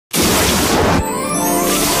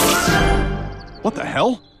What the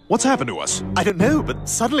hell? What's happened to us? I don't know, but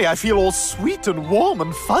suddenly I feel all sweet and warm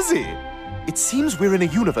and fuzzy. It seems we're in a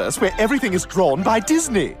universe where everything is drawn by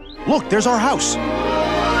Disney. Look, there's our house.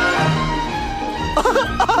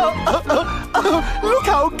 Look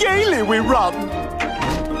how gaily we run.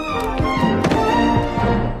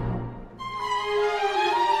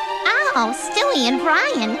 Oh, Stewie and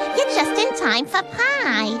Brian, you're just in time for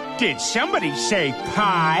pie. Did somebody say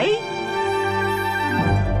pie?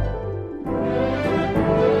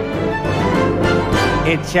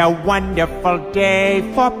 It's a wonderful day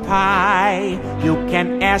for pie. You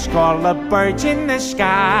can ask all the birds in the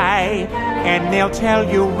sky, and they'll tell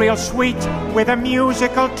you real sweet with a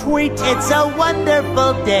musical tweet. It's a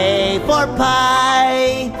wonderful day for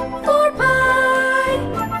pie. For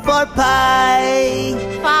pie. For pie.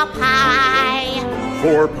 For pie.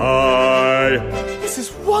 For pie. This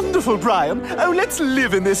is wonderful, Brian. Oh, let's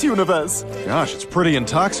live in this universe. Gosh, it's pretty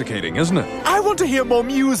intoxicating, isn't it? I want to hear more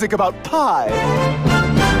music about pie.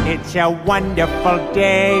 It's a wonderful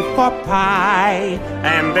day for pie,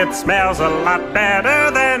 And it smells a lot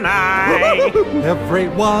better than I.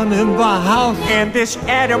 Everyone in the house. and this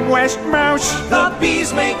Adam West mouse. The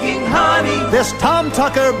bees making honey. This Tom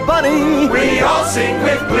Tucker bunny. We all sing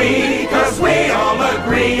with glee, 'cause we all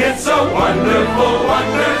agree it's a wonderful,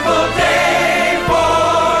 wonderful day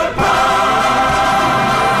for pie.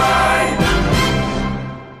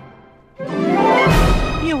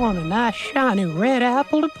 You want a nice shiny red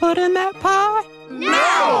apple to put in that pie?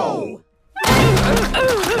 No!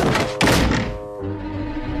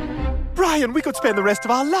 Brian, we could spend the rest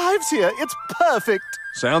of our lives here. It's perfect.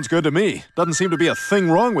 Sounds good to me. Doesn't seem to be a thing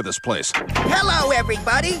wrong with this place. Hello,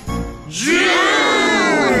 everybody.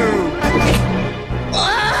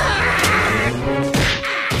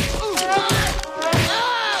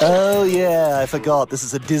 Oh, yeah, I forgot. This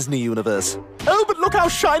is a Disney universe. Oh, but look how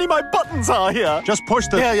shiny my buttons are here. Just push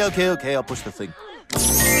the... Yeah, okay, I'll push the thing.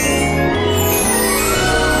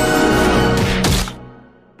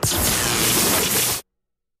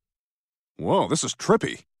 Whoa, this is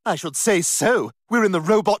trippy. I should say so. We're in the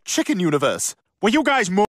robot chicken universe. Will you guys move?